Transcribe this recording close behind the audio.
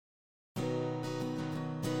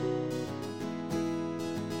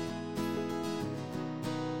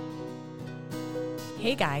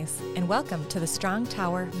Hey guys, and welcome to the Strong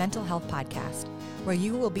Tower Mental Health Podcast, where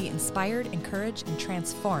you will be inspired, encouraged, and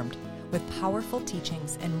transformed with powerful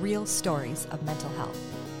teachings and real stories of mental health.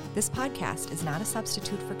 This podcast is not a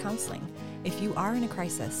substitute for counseling. If you are in a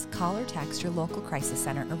crisis, call or text your local crisis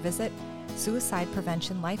center or visit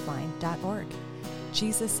suicidepreventionlifeline.org.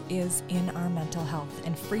 Jesus is in our mental health,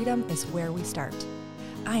 and freedom is where we start.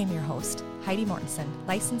 I am your host, Heidi Mortensen,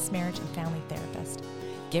 licensed marriage and family therapist.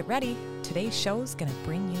 Get ready. Today's show is going to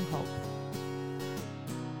bring you hope.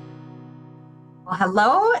 Well,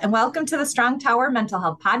 hello, and welcome to the Strong Tower Mental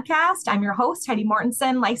Health Podcast. I'm your host, Heidi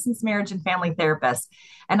Mortensen, licensed marriage and family therapist.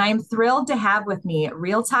 And I am thrilled to have with me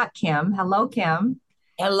Real Talk Kim. Hello, Kim.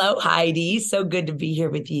 Hello, Heidi. So good to be here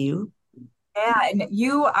with you. Yeah, and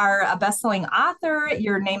you are a best-selling author.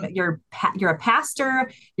 You're a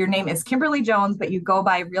pastor. Your name is Kimberly Jones, but you go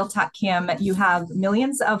by Real Talk Kim. You have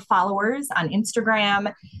millions of followers on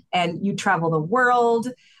Instagram, and you travel the world.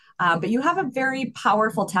 But you have a very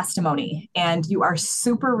powerful testimony, and you are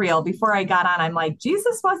super real. Before I got on, I'm like,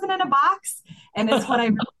 Jesus wasn't in a box, and it's what I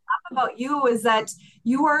really love about you is that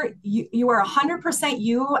you are 100%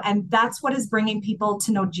 you, and that's what is bringing people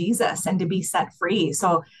to know Jesus and to be set free.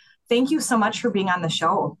 So thank you so much for being on the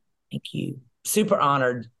show. Thank you. Super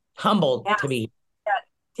honored, humbled to be.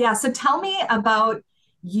 Yeah. So tell me about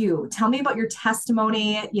you. Tell me about your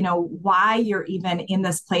testimony, why you're even in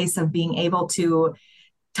this place of being able to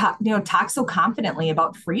talk so confidently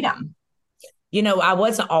about freedom. I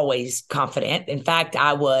wasn't always confident. In fact,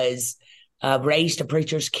 I was raised a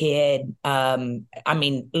preacher's kid.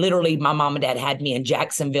 Literally, my mom and dad had me in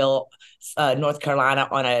Jacksonville, North Carolina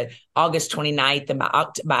on August 29th. And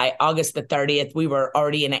by August the 30th, we were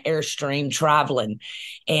already in an Airstream traveling.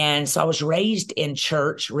 And so I was raised in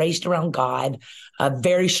church, raised around God, a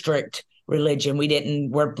very strict religion. We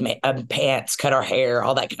didn't wear pants, cut our hair,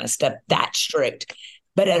 all that kind of stuff, that strict.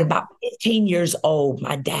 But at about 15 years old,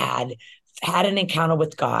 my dad had an encounter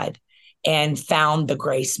with God and found the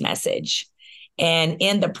grace message. And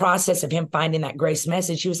in the process of him finding that grace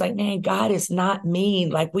message, he was like, man, God is not mean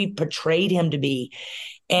like we portrayed him to be.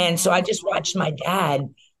 And so I just watched my dad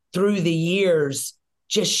through the years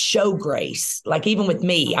just show grace. Like even with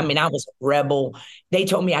me, I was a rebel. They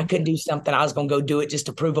told me I couldn't do something. I was going to go do it just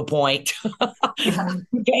to prove a point.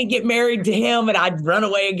 You can't get married to him. And I'd run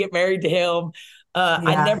away and get married to him.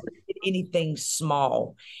 I never did anything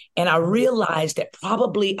small. And I realized that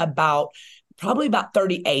probably about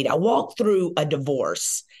 38, I walked through a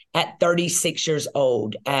divorce at 36 years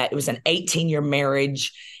old. It was an 18-year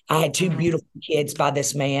marriage. I had two beautiful kids by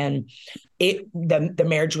this man. The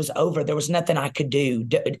marriage was over. There was nothing I could do.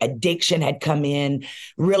 Addiction had come in,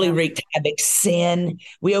 really wreaked havoc. Sin.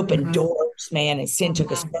 We opened doors, man, and sin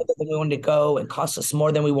took us further than we wanted to go and cost us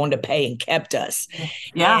more than we wanted to pay and kept us.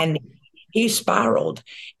 Yeah. And he spiraled.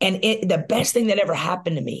 And the best thing that ever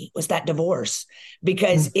happened to me was that divorce,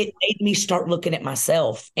 because it made me start looking at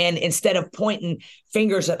myself. And instead of pointing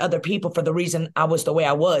fingers at other people for the reason I was the way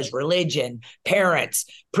I was, religion, parents,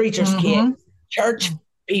 preacher's kid, church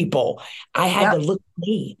people, I had to look at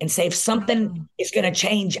me and say, if something is going to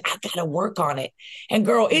change, I got to work on it. And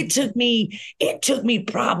girl, it took me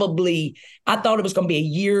probably, I thought it was going to be a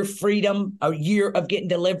year freedom, a year of getting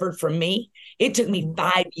delivered from me. It took me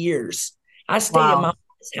 5 years. I stayed in my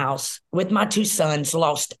house with my two sons,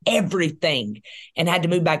 lost everything, and had to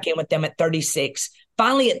move back in with them at 36.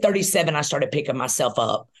 Finally, at 37, I started picking myself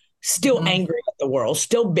up, still angry at the world,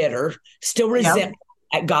 still bitter, still resentful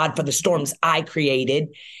at God for the storms I created.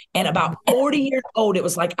 And about 40 years old, it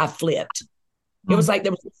was like I flipped. It was like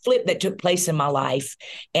there was a flip that took place in my life.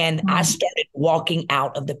 And I started walking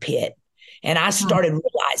out of the pit. And I started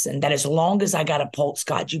realizing that as long as I got a pulse,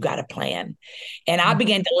 God, you got a plan. And I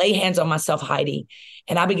began to lay hands on myself, Heidi.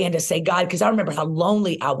 And I began to say, God, because I remember how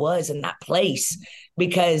lonely I was in that place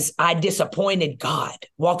because I disappointed God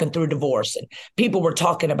walking through divorce and people were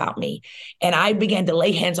talking about me. And I began to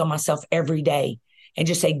lay hands on myself every day and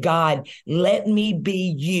just say, God, let me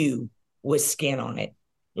be you with skin on it.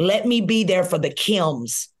 Let me be there for the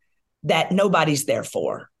Kims that nobody's there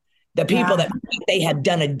for. The people that they have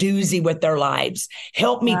done a doozy with their lives.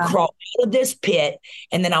 Help me crawl out of this pit.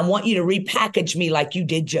 And then I want you to repackage me like you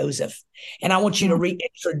did Joseph. And I want you to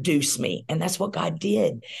reintroduce me. And that's what God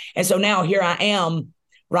did. And so now here I am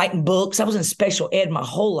writing books. I was in special ed my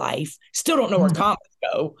whole life. Still don't know where comics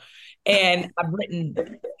go. And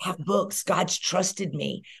have books. God's trusted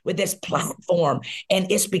me with this platform. And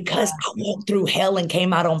it's because I walked through hell and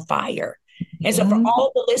came out on fire. And so for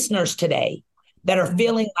all the listeners today, that are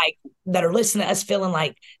listening to us feeling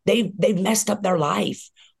like they've messed up their life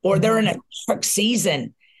or they're in a dark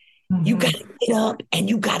season. You Mm-hmm. got to get up and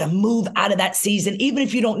you got to move out of that season. Even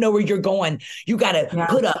if you don't know where you're going, you got to Yeah.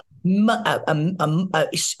 put an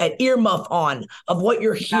earmuff on of what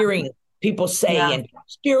you're Yeah. hearing people say Yeah. and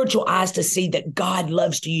spiritual eyes to see that God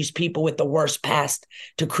loves to use people with the worst past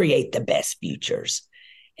to create the best futures.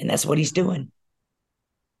 And that's what he's doing.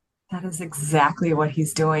 That is exactly what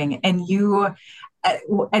he's doing. Uh,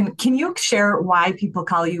 and can you share why people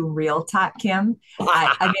call you Real Talk Kim?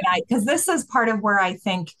 Because this is part of where I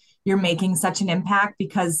think you're making such an impact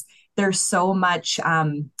because there's so much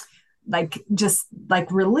like just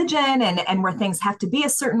like religion and where things have to be a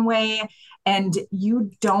certain way, and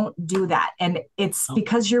you don't do that. And it's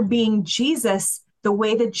because you're being Jesus the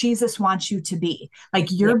way that Jesus wants you to be.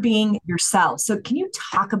 Like Yeah. you're being yourself. So can you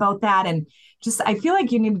talk about that and just I feel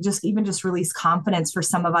like you need to just even just release confidence for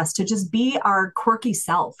some of us to just be our quirky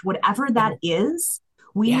self, whatever that is.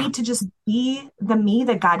 We Yeah. need to just be the me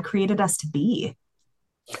that God created us to be.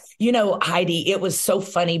 You know, Heidi, it was so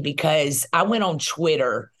funny because I went on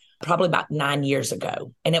Twitter probably about 9 years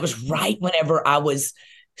ago, and it was right whenever I was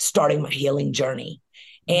starting my healing journey.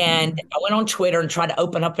 And I went on Twitter and tried to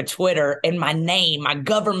open up a Twitter, and my name, my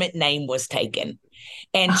government name was taken.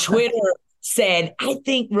 And Twitter said, I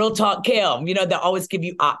think Real Talk Kim, you know, they always give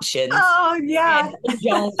you options. Oh yeah. And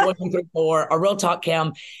Jones, 1, 2, 3, 4, or Real Talk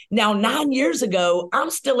Kim. Now, 9 years ago, I'm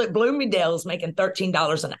still at Bloomingdale's making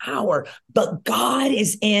 $13 an hour, but God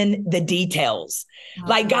is in the details.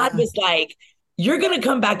 Like, God was like, you're going to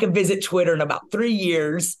come back and visit Twitter in about 3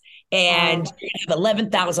 years, and you have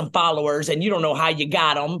 11,000 followers, and you don't know how you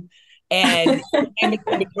got them. And it's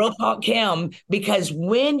going to be Real Talk Kim, because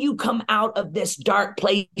when you come out of this dark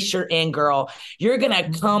place you're in, girl, you're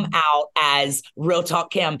going to come out as Real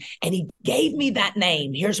Talk Kim. And he gave me that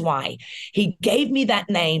name. Here's why. He gave me that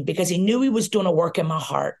name because he knew he was doing a work in my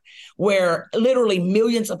heart where literally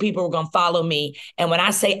millions of people were going to follow me. And when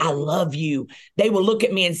I say, I love you, they will look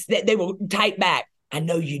at me and they will type back, I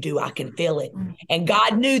know you do. I can feel it. And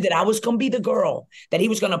God knew that I was going to be the girl that he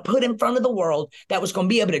was going to put in front of the world that was going to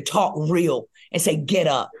be able to talk real and say, get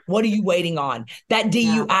up. What are you waiting on? That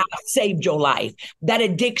DUI saved your life. That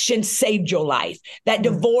addiction saved your life. That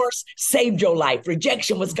divorce saved your life.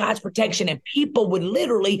 Rejection was God's protection, and people would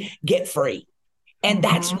literally get free. And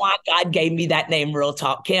that's why God gave me that name, Real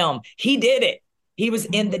Talk Kim. He did it. He was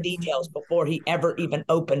in the details before he ever even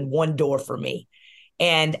opened one door for me.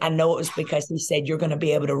 And I know it was because he said, you're going to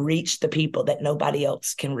be able to reach the people that nobody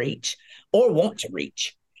else can reach or want to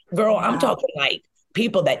reach. Girl, I'm talking like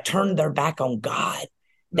people that turned their back on God.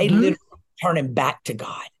 They literally turning back to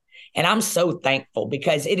God. And I'm so thankful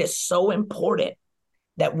because it is so important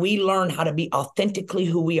that we learn how to be authentically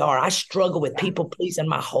who we are. I struggle with people pleasing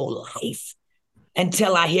my whole life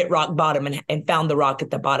until I hit rock bottom and found the rock at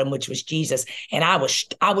the bottom, which was Jesus. And I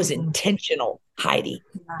was intentional, Heidi,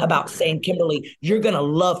 about saying, Kimberly, you're going to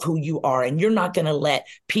love who you are. And you're not going to let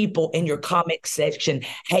people in your comment section,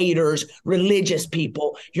 haters, religious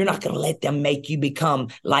people, you're not going to let them make you become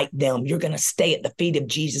like them. You're going to stay at the feet of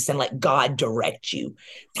Jesus and let God direct you.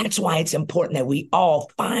 That's why it's important that we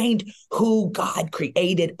all find who God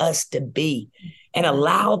created us to be and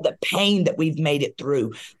allow the pain that we've made it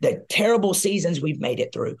through, the terrible seasons we've made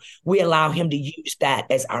it through. We allow him to use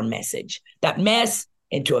that as our message, that mess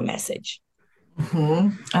into a message.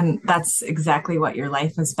 And that's exactly what your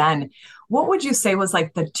life has been. What would you say was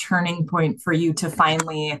like the turning point for you to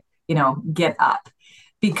finally, get up?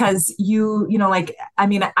 Because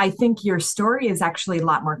I think your story is actually a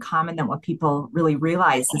lot more common than what people really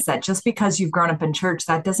realize, is that just because you've grown up in church,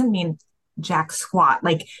 that doesn't mean jack squat.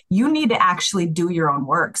 Like you need to actually do your own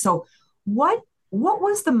work. So what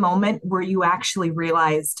was the moment where you actually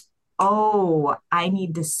realized, oh, I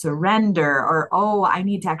need to surrender, or oh, I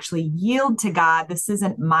need to actually yield to God. This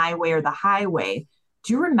isn't my way or the highway.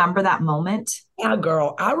 Do you remember that moment? Yeah,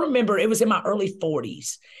 girl. I remember it was in my early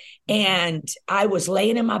 40s. And I was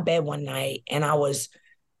laying in my bed one night and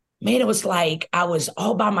it was like I was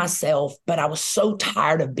all by myself, but I was so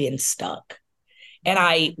tired of being stuck. And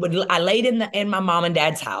I laid in my mom and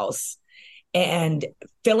dad's house and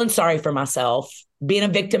feeling sorry for myself, being a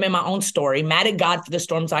victim in my own story, mad at God for the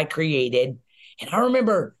storms I created. And I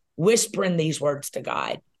remember whispering these words to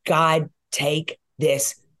God, God, take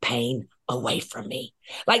this pain away from me.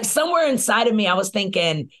 Like somewhere inside of me, I was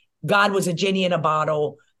thinking God was a genie in a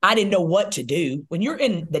bottle. I didn't know what to do. When you're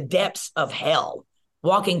in the depths of hell,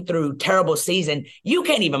 walking through terrible season, you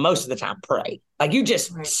can't even most of the time pray. Like you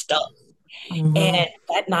just stuck. And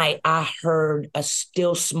that night I heard a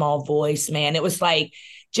still small voice, man. It was like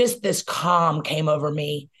just this calm came over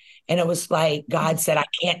me. And it was like God said, I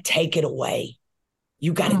can't take it away.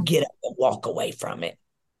 You got to get up and walk away from it.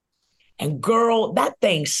 And girl, that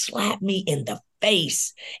thing slapped me in the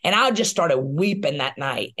face. And I just started weeping that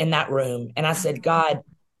night in that room. And I said, God,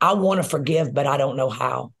 I want to forgive, but I don't know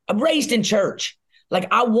how. I'm raised in church. Like,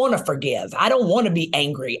 I want to forgive. I don't want to be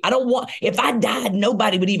angry. I don't want, if I died,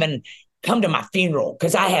 nobody would even come to my funeral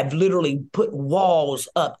because I have literally put walls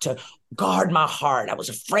up to guard my heart. I was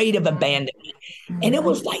afraid of abandonment. And it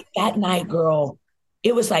was like that night, girl,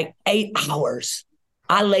 it was like 8 hours.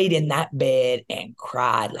 I laid in that bed and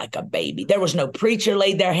cried like a baby. There was no preacher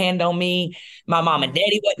laid their hand on me. My mom and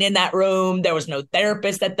daddy wasn't in that room. There was no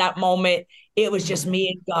therapist at that moment. It was just me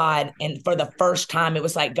and God. And for the first time, it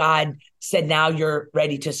was like God said, now you're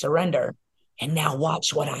ready to surrender. And now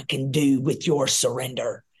watch what I can do with your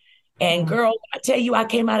surrender. And girl, I tell you, I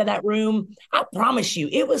came out of that room. I promise you,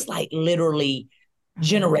 it was like literally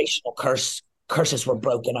generational curses were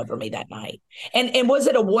broken over me that night. And was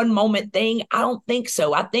it a one moment thing? I don't think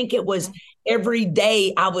so. I think it was every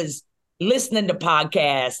day I was listening to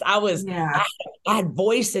podcasts. I had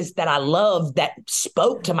voices that I loved that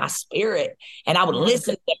spoke to my spirit, and I would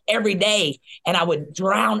listen to them every day, and I would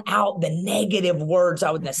drown out the negative words.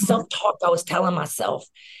 The self-talk I was telling myself.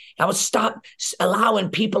 I would stop allowing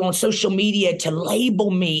people on social media to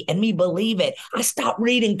label me and me believe it. I stopped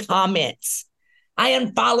reading comments. I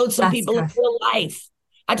unfollowed some people in real life.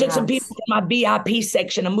 I took some people in my VIP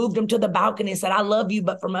section and moved them to the balcony and said, I love you,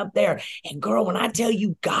 but from up there. And girl, when I tell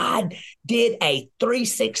you, God did a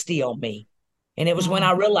 360 on me. And it was when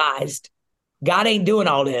I realized God ain't doing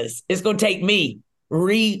all this. It's going to take me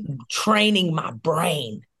retraining my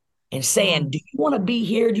brain and saying, do you want to be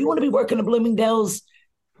here? Do you want to be working at Bloomingdale's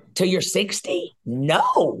till you're 60?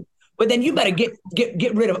 No. But then you better get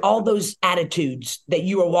rid of all those attitudes that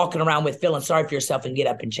you were walking around with, feeling sorry for yourself, and get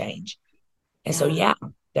up and change. And so,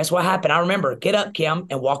 that's what happened. I remember, get up, Kim,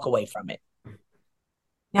 and walk away from it.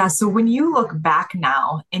 Yeah. So when you look back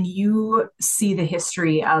now and you see the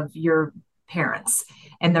history of your parents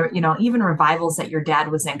and the, even revivals that your dad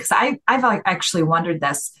was in, because I've actually wondered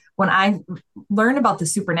this when I learned about the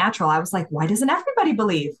supernatural. I was like, why doesn't everybody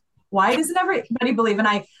believe? Why doesn't everybody believe? And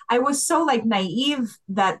I was so like naive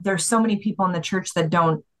that there's so many people in the church that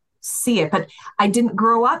don't see it, but I didn't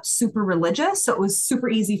grow up super religious. So it was super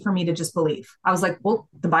easy for me to just believe. I was like, well,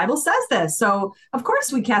 the Bible says this. So of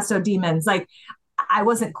course we cast out demons. Like, I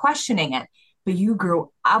wasn't questioning it, but you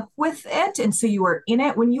grew up with it. And so you were in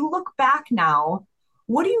it. When you look back now,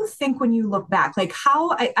 what do you think when you look back? Like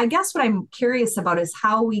I guess what I'm curious about is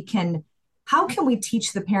how can we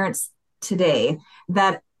teach the parents today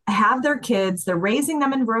that have their kids, they're raising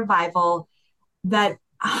them in revival, that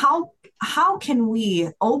how can we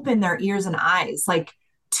open their ears and eyes, like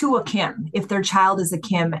to a Kim, if their child is a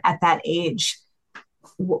Kim at that age?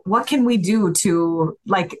 What can we do to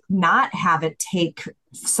like not have it take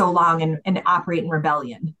so long and operate in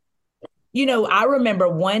rebellion? I remember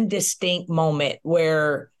one distinct moment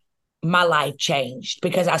where my life changed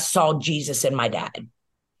because I saw Jesus in my dad.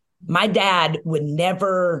 My dad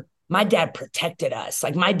protected us.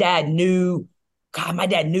 Like my dad knew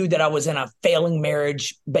that I was in a failing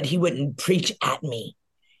marriage, but he wouldn't preach at me.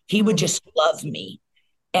 He would just love me.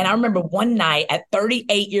 And I remember one night at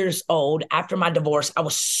 38 years old, after my divorce, I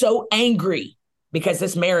was so angry because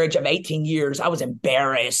this marriage of 18 years, I was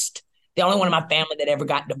embarrassed. The only one in my family that ever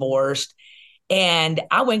got divorced. And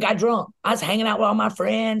I went and got drunk. I was hanging out with all my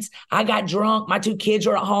friends. I got drunk. My 2 kids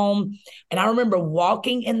were at home. And I remember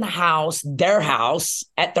walking in their house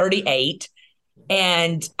at 38.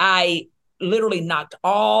 And I literally knocked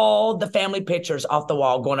all the family pictures off the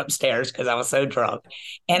wall going upstairs because I was so drunk.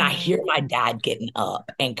 And I hear my dad getting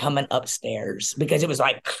up and coming upstairs because it was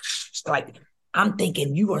like I'm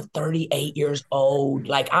thinking, you are 38 years old.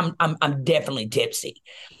 Like I'm definitely tipsy.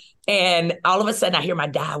 And all of a sudden I hear my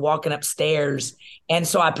dad walking upstairs. And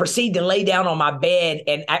so I proceed to lay down on my bed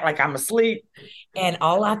and act like I'm asleep. And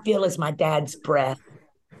all I feel is my dad's breath.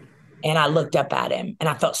 And I looked up at him and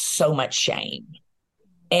I felt so much shame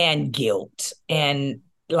and guilt. And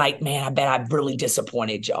like, man, I bet I've really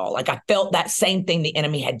disappointed y'all. Like I felt that same thing the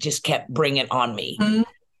enemy had just kept bringing on me. Mm-hmm.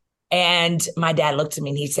 And my dad looked at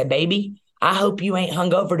me and he said, baby, I hope you ain't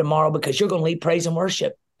hungover tomorrow because you're going to lead praise and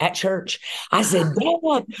worship at church. I said,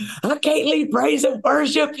 Dad, I can't lead praise and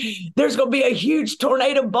worship. There's going to be a huge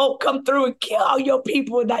tornado bolt come through and kill all your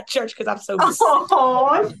people in that church because I'm so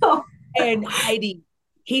Oh, no. And Heidi,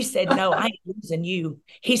 he said, no, I ain't losing you.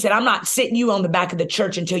 He said, I'm not sitting you on the back of the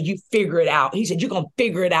church until you figure it out. He said, you're going to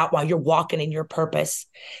figure it out while you're walking in your purpose.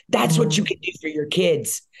 That's what you can do for your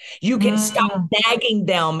kids. You can stop nagging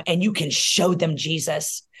them and you can show them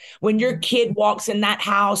Jesus. When your kid walks in that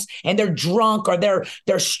house and they're drunk or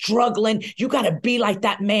they're struggling, you got to be like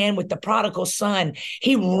that man with the prodigal son.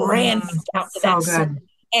 He ran out to So that son good.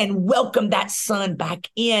 and welcomed that son back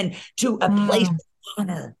in to a place of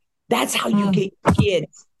honor. That's how you Mm. get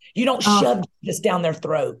kids. You don't Oh, shove Jesus down their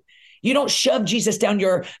throat. You don't shove Jesus down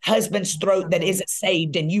your husband's throat that isn't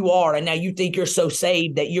saved and you are. And now you think you're so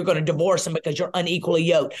saved that you're going to divorce him because you're unequally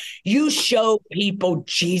yoked. You show people preach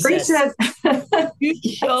Jesus. it. You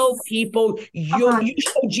show Yes. people, Come on. you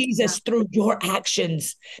show Jesus through your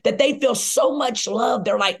actions, that they feel so much love.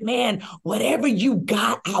 They're like, man, whatever you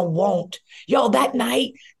got, I want. Y'all, that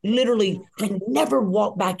night, literally, I never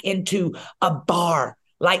walked back into a bar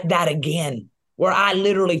like that again, where I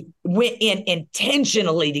literally went in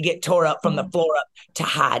intentionally to get tore up from the floor up to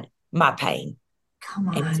hide my pain. Come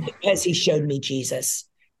And it's on. because he showed me Jesus.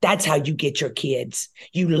 That's how you get your kids.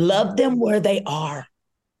 You love them where they are.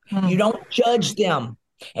 You Mm. don't judge them,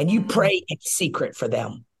 and you Mm. pray in secret for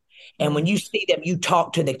them. And when Mm. you see them, you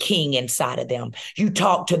talk to the king inside of them. You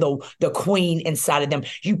talk to the queen inside of them.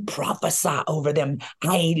 You prophesy over them.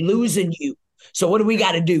 I ain't losing you. So what do we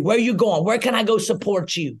got to do? Where are you going? Where can I go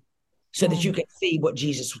support you so that you Mm. can see what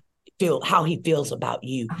Jesus how he feels about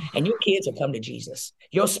you? And your kids will come to Jesus.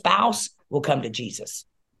 Your spouse will come to Jesus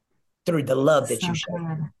through the love that So you show.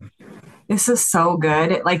 good. This is so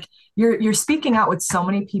good. Like you're speaking out what so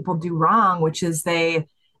many people do wrong, which is they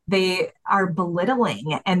are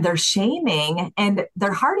belittling and they're shaming and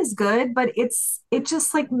their heart is good, but it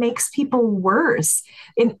just like makes people worse.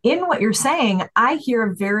 In what you're saying, I hear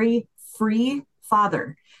a very free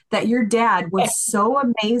father, that your dad was so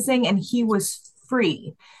amazing and he was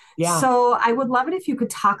free. Yeah. So I would love it if you could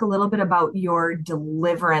talk a little bit about your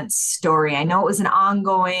deliverance story. I know it was an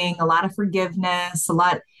ongoing, a lot of forgiveness, a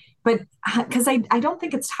lot, but because I don't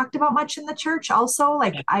think it's talked about much in the church also.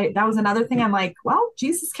 Like that was another thing. I'm like, well,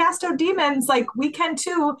 Jesus cast out demons, like we can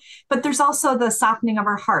too, but there's also the softening of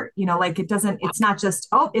our heart, like it's not just,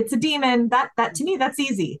 oh, it's a demon. That to me, that's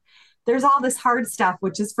easy. There's all this hard stuff,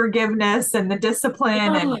 which is forgiveness and the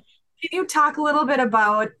discipline. And can you talk a little bit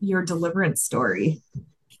about your deliverance story?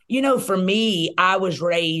 For me, I was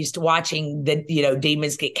raised watching the,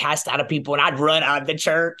 demons get cast out of people, and I'd run out of the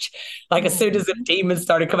church. Like as soon as the demons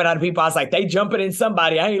started coming out of people, I was like, they jumping in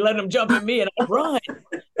somebody. I ain't letting them jump in me. And I'd run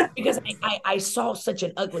because I saw such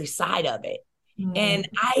an ugly side of it. And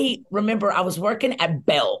I remember I was working at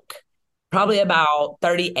Belk, probably about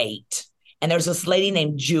 38. And there's this lady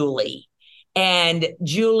named Julie. And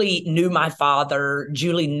Julie knew my father.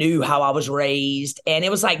 Julie knew how I was raised. And it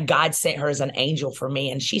was like God sent her as an angel for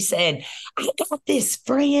me. And she said, I got this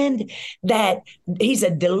friend that he's a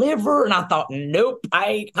deliverer. And I thought, nope,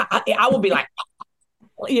 I will be like,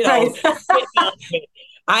 Right.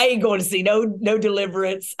 I ain't going to see no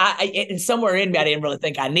deliverance. And somewhere in me, I didn't really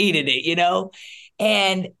think I needed it,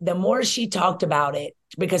 And the more she talked about it,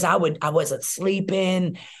 because I wasn't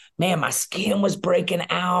sleeping, man, my skin was breaking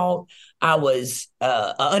out. I was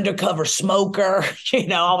an undercover smoker.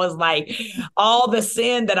 I was like all the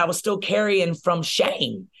sin that I was still carrying from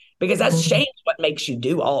shame, because that's shame what makes you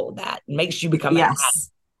do all of that. It makes you become an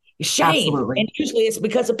addict. Shame. Absolutely. And usually it's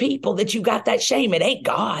because of people that you got that shame. It ain't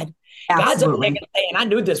God. God's up there saying, I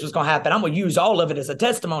knew this was going to happen. I'm going to use all of it as a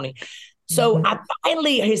testimony. So I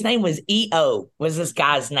finally, his name was E.O. was this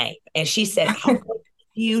guy's name. And she said, I'll go with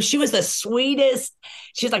you. She was the sweetest.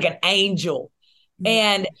 She's like an angel.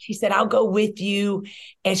 And she said, I'll go with you.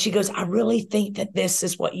 And she goes, I really think that this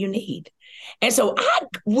is what you need. And so I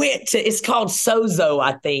went to, it's called Sozo,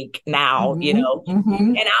 I think now, and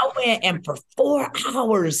I went, and for 4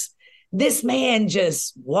 hours, this man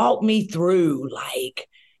just walked me through, like,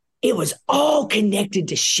 it was all connected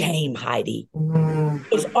to shame, Heidi.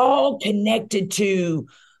 It was all connected to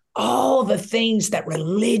all the things that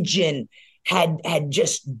religion had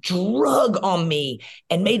just drug on me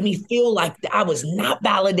and made me feel like I was not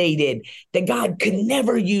validated, that God could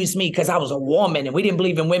never use me because I was a woman and we didn't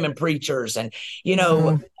believe in women preachers. And,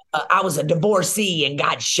 I was a divorcee and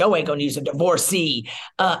God sure ain't going to use a divorcee.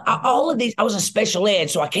 All of these, I was in special ed,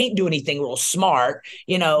 so I can't do anything real smart.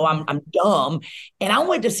 I'm dumb. And I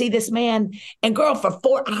went to see this man, and girl, for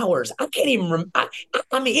 4 hours, I can't even,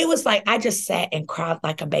 I mean, it was like I just sat and cried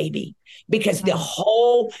like a baby, because the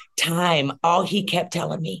whole time, all he kept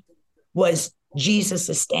telling me was, Jesus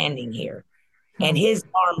is standing here and his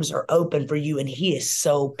arms are open for you. And he is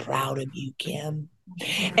so proud of you, Kim.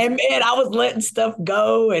 And man, I was letting stuff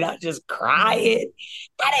go and I was just crying.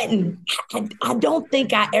 I don't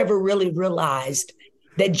think I ever really realized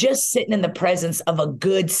that just sitting in the presence of a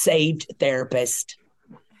good, saved therapist,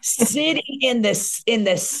 sitting in the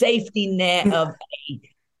safety net of a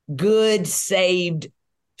good, saved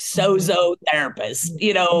sozo therapist,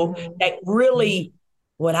 that really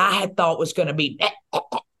what I had thought was going to be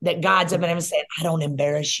that God's up and saying, I don't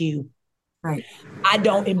embarrass you. Right. I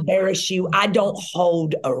don't embarrass you. I don't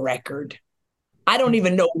hold a record. I don't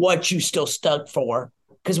even know what you still stuck for.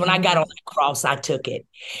 Because when I got on that cross, I took it.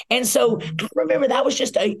 And so I remember that was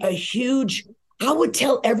just a huge, I would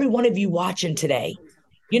tell every one of you watching today,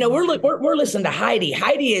 we're listening to Heidi.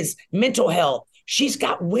 Heidi is mental health. She's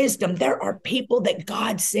got wisdom. There are people that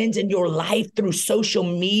God sends in your life through social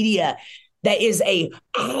media that is a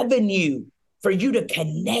avenue for you to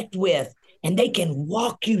connect with, and they can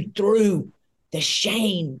walk you through the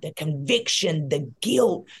shame, the conviction, the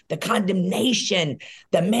guilt, the condemnation.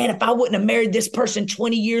 If I wouldn't have married this person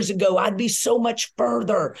 20 years ago, I'd be so much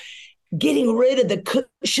further. Getting rid of the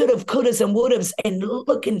should have, could have, and would have, and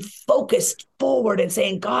looking focused forward and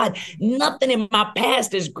saying, God, nothing in my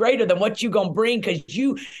past is greater than what you're going to bring, because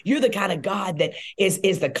you're the kind of God that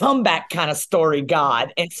is the comeback kind of story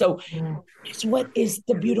God. And so that's what is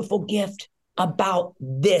the beautiful gift about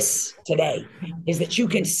this today, is that you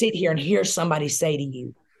can sit here and hear somebody say to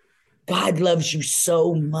you, God loves you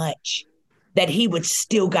so much that he would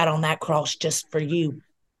still got on that cross just for you.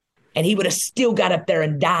 And he would have still got up there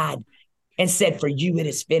and died and said, for you, it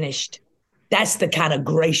is finished. That's the kind of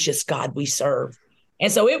gracious God we serve.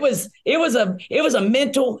 And so it was a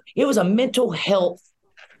mental health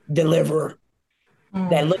deliverer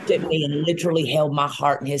that looked at me and literally held my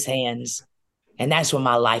heart in his hands. And that's when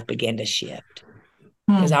my life began to shift,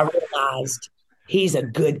 because I realized he's a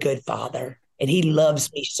good father, and he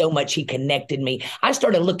loves me so much. He connected me. I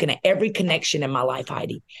started looking at every connection in my life,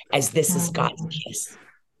 Heidi, as this is God's kiss.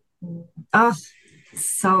 Oh,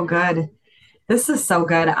 so good. This is so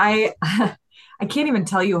good. I can't even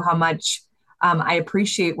tell you how much I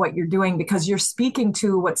appreciate what you're doing, because you're speaking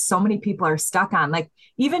to what so many people are stuck on. Like,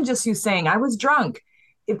 even just you saying, I was drunk.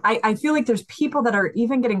 I feel like there's people that are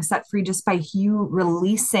even getting set free just by you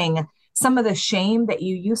releasing some of the shame that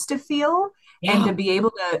you used to feel, and to be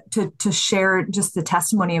able to share just the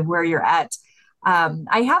testimony of where you're at.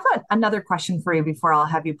 I have another question for you before I'll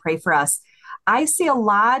have you pray for us. I see a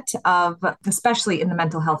lot of, especially in the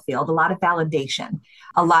mental health field, a lot of validation,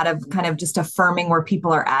 a lot of kind of just affirming where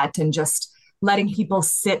people are at, and just letting people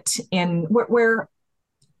sit in where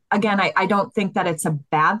again, I don't think that it's a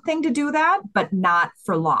bad thing to do that, but not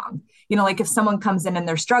for long. Like if someone comes in and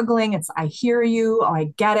they're struggling, I hear you. Oh,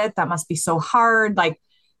 I get it. That must be so hard. Like,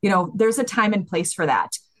 there's a time and place for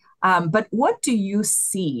that. But what do you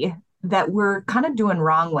see that we're kind of doing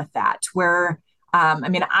wrong with that? Where,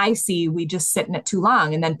 I see we just sit in it too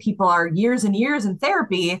long, and then people are years and years in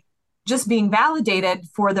therapy just being validated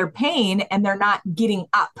for their pain, and they're not getting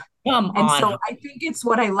up. Come on. So I think it's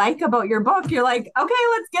what I like about your book. You're like, okay,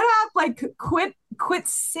 let's get up, like quit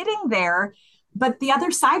sitting there. But the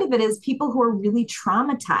other side of it is people who are really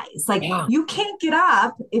traumatized. Like, you can't get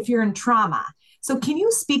up if you're in trauma. So can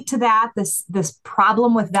you speak to that, this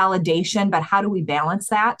problem with validation, but how do we balance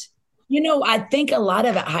that? I think a lot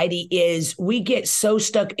of it, Heidi, is we get so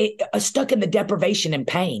stuck in the deprivation and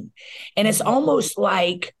pain. And it's almost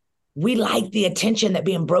like we like the attention that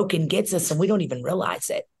being broken gets us, and we don't even realize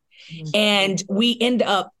it. And we end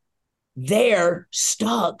up there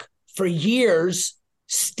stuck for years,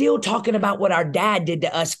 still talking about what our dad did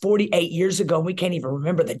to us 48 years ago. And we can't even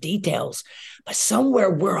remember the details. But somewhere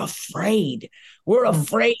we're afraid. We're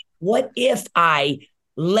afraid, what if I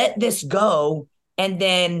let this go and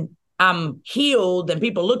then I'm healed and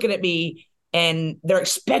people looking at me and they're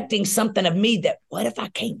expecting something of me that, what if I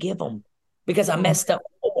can't give them because I messed up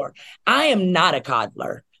before? I am not a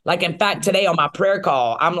coddler. Like, in fact, today on my prayer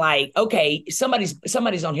call, I'm like, okay, somebody's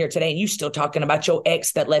on here today and you still talking about your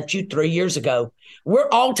ex that left you 3 years ago. We're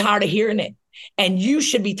all tired of hearing it. And you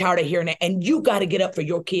should be tired of hearing it. And you got to get up for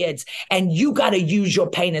your kids, and you got to use your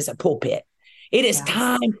pain as a pulpit. It is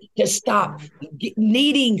time to stop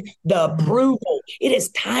needing the approval. It is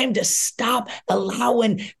time to stop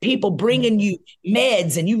allowing people bringing you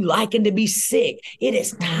meds and you liking to be sick. It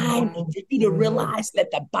is time for you to realize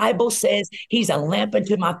that the Bible says he's a lamp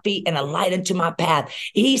unto my feet and a light unto my path.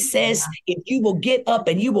 He says, if you will get up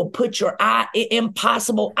and you will put your eye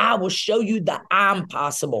impossible, I will show you the I'm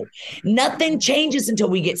possible. Nothing changes until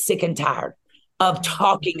we get sick and tired of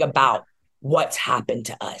talking about what's happened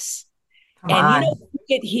to us. And when you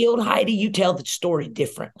get healed, Heidi, you tell the story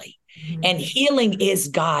differently. And healing is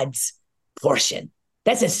God's portion.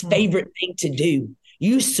 That's his favorite thing to do.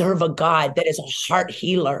 You serve a God that is a heart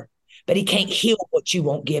healer, but he can't heal what you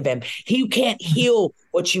won't give him. He can't heal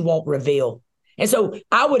what you won't reveal. And so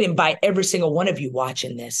I would invite every single one of you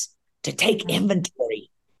watching this to take inventory.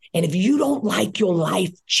 And if you don't like your life,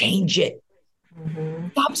 change it.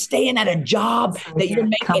 Stop staying at a job that you're Come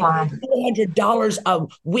making on. $400 a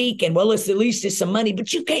week. And well, it's at least it's some money,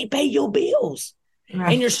 but you can't pay your bills.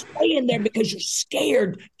 Right. And you're staying there because you're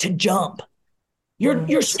scared to jump.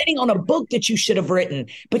 You're sitting on a book that you should have written,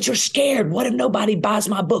 but you're scared. What if nobody buys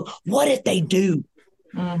my book? What if they do?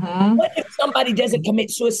 What if somebody doesn't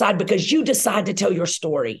commit suicide because you decide to tell your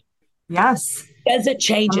story? Yes. Does it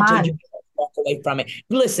change until you walk away from it?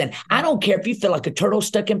 Listen, I don't care if you feel like a turtle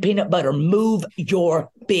stuck in peanut butter. Move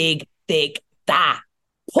your big, thick thigh.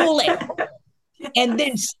 Pull it. And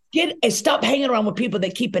then stop hanging around with people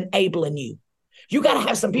that keep enabling you. You got to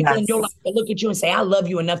have some people in your life that look at you and say, I love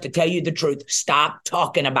you enough to tell you the truth. Stop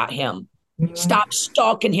talking about him. Stop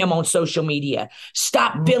stalking him on social media.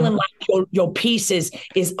 Stop feeling like your peace is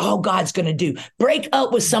all God's going to do. Break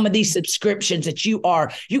up with some of these subscriptions that you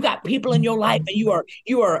got people in your life and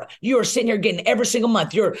you are sitting here getting every single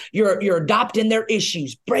month. You're adopting their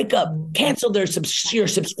issues. Break up, cancel your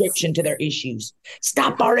subscription to their issues.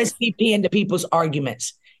 Stop RSVPing to people's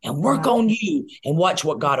arguments. And work on you and watch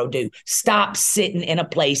what God will do. Stop sitting in a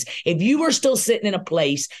place. If you were still sitting in a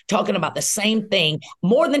place talking about the same thing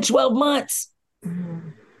more than 12 months,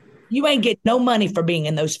 you ain't get no money for being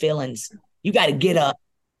in those feelings. You got to get up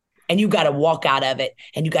and you got to walk out of it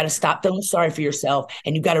and you got to stop feeling sorry for yourself.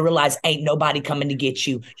 And you got to realize ain't nobody coming to get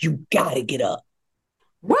you. You got to get up.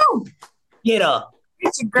 Woo! Get up.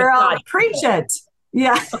 Preach it, girl. Preach it.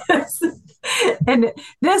 Yeah. And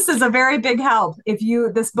this is a very big help.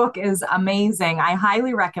 This book is amazing. I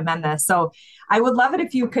highly recommend this. So I would love it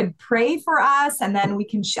if you could pray for us and then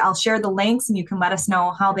I'll share the links and you can let us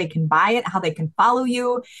know how they can buy it, how they can follow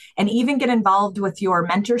you, and even get involved with your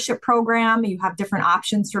mentorship program. You have different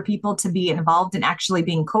options for people to be involved in actually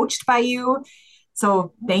being coached by you.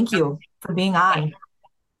 So thank you for being on.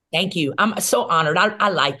 Thank you. I'm so honored. I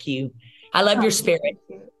like you. I love your spirit.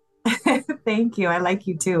 Thank you. I like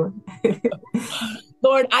you too.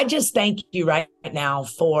 Lord, I just thank you right now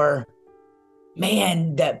for,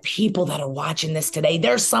 man, the people that are watching this today.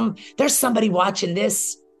 There's somebody watching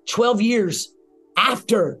this 12 years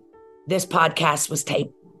after this podcast was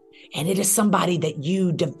taped. And it is somebody that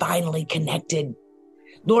you divinely connected.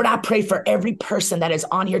 Lord, I pray for every person that is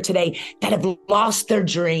on here today that have lost their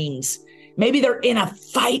dreams. Maybe they're in a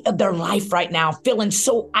fight of their life right now, feeling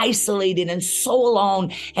so isolated and so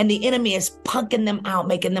alone, and the enemy is punking them out,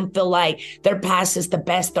 making them feel like their past is the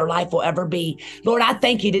best their life will ever be. Lord, I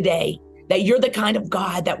thank you today that you're the kind of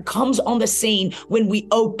God that comes on the scene when we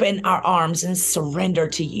open our arms and surrender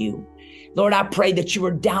to you. Lord, I pray that you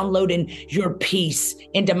are downloading your peace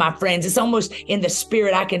into my friends. It's almost in the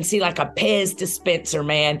spirit. I can see like a Pez dispenser,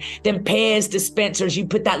 man. Them Pez dispensers, you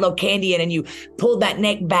put that little candy in and you pull that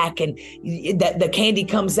neck back and the candy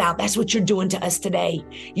comes out. That's what you're doing to us today.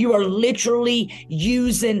 You are literally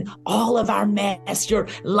using all of our mess. You're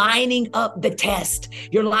lining up the test.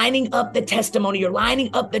 You're lining up the testimony. You're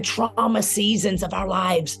lining up the trauma seasons of our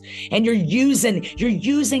lives. And you're using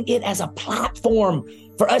it as a platform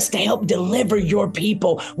for us to help deliver your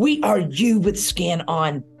people. We are you with skin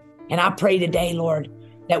on. And I pray today, Lord,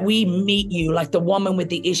 that we meet you like the woman with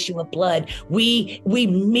the issue of blood. We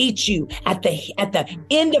meet you at the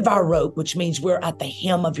end of our rope, which means we're at the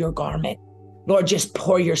hem of your garment. Lord, just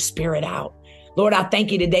pour your spirit out. Lord, I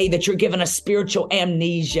thank you today that you're giving us spiritual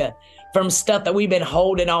amnesia from stuff that we've been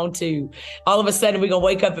holding on to. All of a sudden, we're going to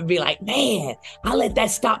wake up and be like, man, I let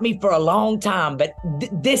that stop me for a long time, but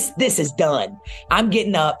this is done. I'm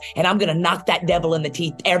getting up and I'm going to knock that devil in the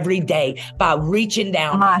teeth every day by reaching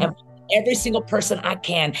down and every single person I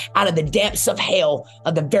can out of the depths of hell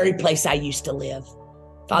of the very place I used to live.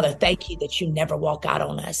 Father, thank you that you never walk out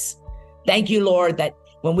on us. Thank you, Lord, that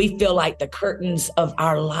when we feel like the curtains of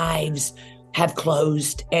our lives have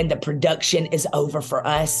closed and the production is over for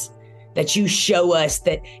us, that you show us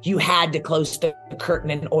that you had to close the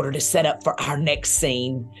curtain in order to set up for our next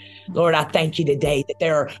scene. Lord, I thank you today that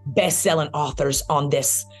there are best-selling authors on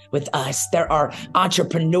this with us. There are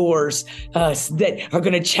entrepreneurs that are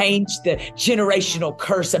going to change the generational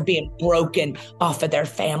curse of being broken off of their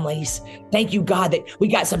families. Thank you, God, that we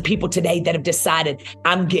got some people today that have decided,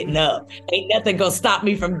 I'm getting up. Ain't nothing going to stop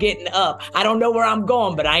me from getting up. I don't know where I'm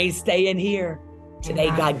going, but I ain't staying here. Today,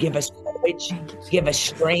 God, give us courage, give us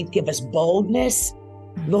strength, give us boldness.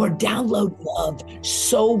 Lord, download love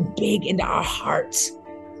so big into our hearts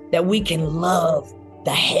that we can love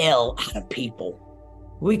the hell out of people.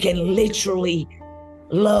 We can literally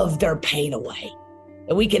love their pain away.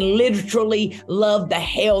 And we can literally love the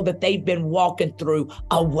hell that they've been walking through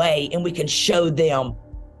away. And we can show them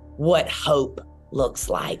what hope looks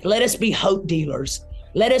like. Let us be hope dealers.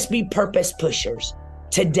 Let us be purpose pushers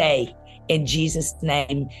today In Jesus'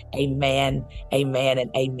 name, amen, amen, and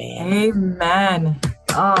amen. Amen.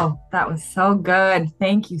 Oh, that was so good.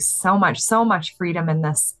 Thank you so much. So much freedom in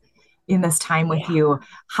this time with you.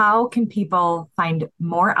 How can people find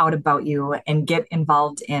more out about you and get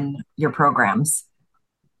involved in your programs?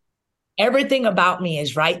 Everything about me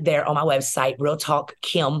is right there on my website,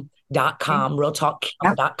 realtalkkim.com,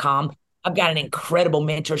 realtalkkim.com. I've got an incredible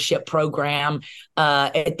mentorship program.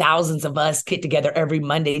 Thousands of us get together every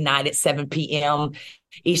Monday night at 7 p.m.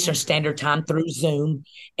 Eastern Standard Time through Zoom.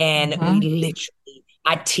 And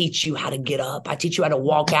I teach you how to get up. I teach you how to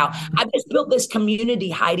walk out. I just built this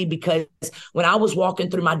community, Heidi, because when I was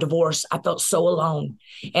walking through my divorce, I felt so alone.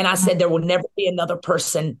 And I said, there will never be another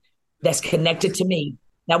person that's connected to me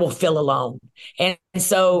that will feel alone. And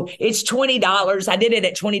so it's $20. I did it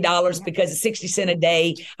at $20 because it's 60 cents a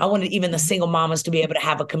day. I wanted even the single mamas to be able to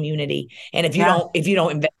have a community. And if you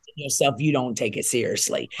don't invest in yourself, you don't take it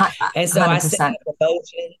seriously. And so 100%. I said,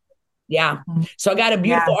 devotion. Yeah. So I got a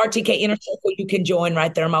beautiful RTK Inner Circle you can join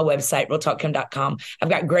right there on my website, realtalkkim.com. I've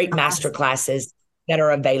got great master classes that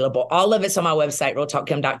are available. All of it's on my website,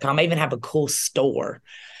 realtalkkim.com. I even have a cool store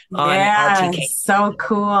on RTK. So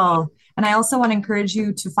cool. And I also want to encourage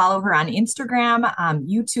you to follow her on Instagram,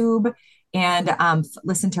 YouTube, and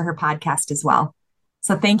listen to her podcast as well.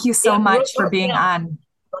 So thank you so much for being on.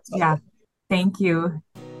 Yeah. Thank you.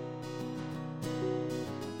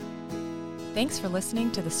 Thanks for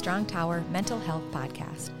listening to the Strong Tower Mental Health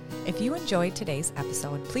Podcast. If you enjoyed today's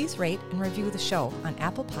episode, please rate and review the show on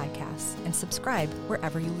Apple Podcasts and subscribe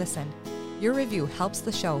wherever you listen. Your review helps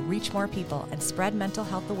the show reach more people and spread mental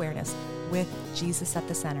health awareness with Jesus at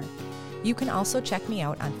the center. You can also check me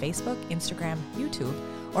out on Facebook, Instagram, YouTube,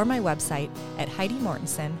 or my website at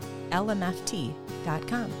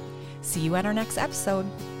HeidiMortensonLMFT.com. See you at our next episode.